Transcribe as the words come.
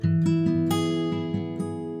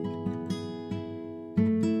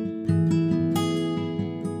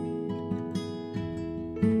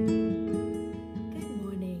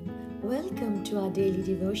daily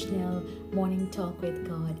devotional morning talk with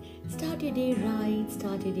God. Start your day right,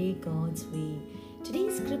 start your day God's way.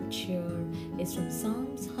 Today's scripture is from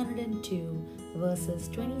Psalms 102, verses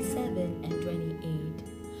 27 and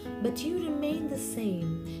 28. But you remain the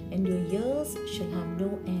same, and your years shall have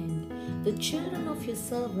no end. The children of your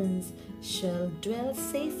servants shall dwell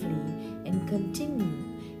safely and continue,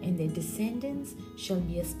 and their descendants shall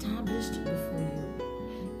be established before you.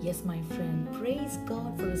 Yes, my friend, praise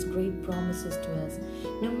God for His great promises to us.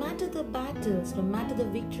 No matter the battles, no matter the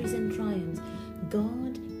victories and triumphs,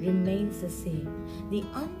 God remains the same. The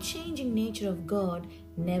unchanging nature of God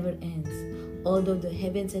never ends. Although the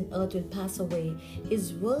heavens and earth will pass away,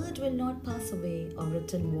 His word will not pass away or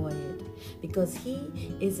return void, because He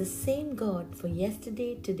is the same God for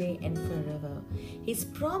yesterday, today, and forever. His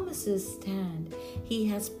promises stand. He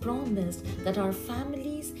has promised that our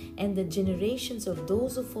families and the generations of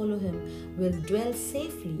those who follow Him will dwell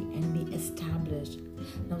safely and be established.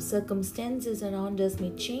 Now, circumstances around us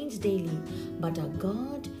may change daily, but our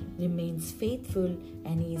God remains faithful,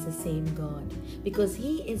 and He is the same God, because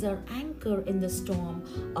He is our anchor in the storm,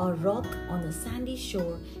 our rock on the sandy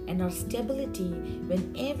shore, and our stability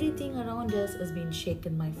when everything around us has been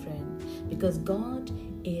shaken, my friend. Because God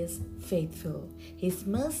is faithful. His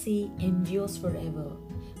mercy endures forever.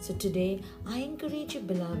 So today, I encourage you,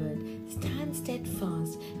 beloved, stand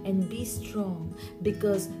steadfast and be strong,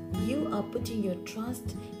 because you are putting your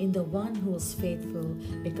trust in the one who is faithful,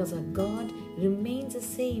 because our God remains the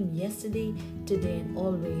same yesterday, today, and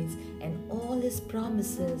always, and all His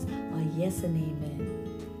promises are yes and amen.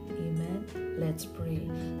 Amen. Let's pray.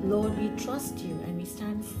 Lord, we trust You and we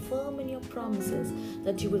stand firm in Your promises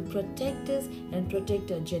that You will protect us and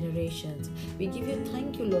protect our generations. We give You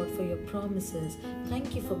thank You, Lord, for Your promises.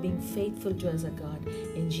 Thank You for being faithful to us, our God.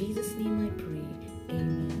 In Jesus' name I pray.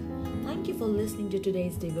 Amen. Thank you for listening to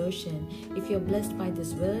today's devotion. If you're blessed by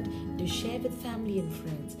this word, do share with family and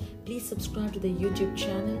friends. Please subscribe to the YouTube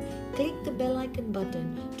channel. Click the bell icon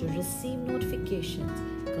button to receive notifications.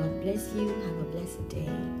 God bless you. Have a blessed day.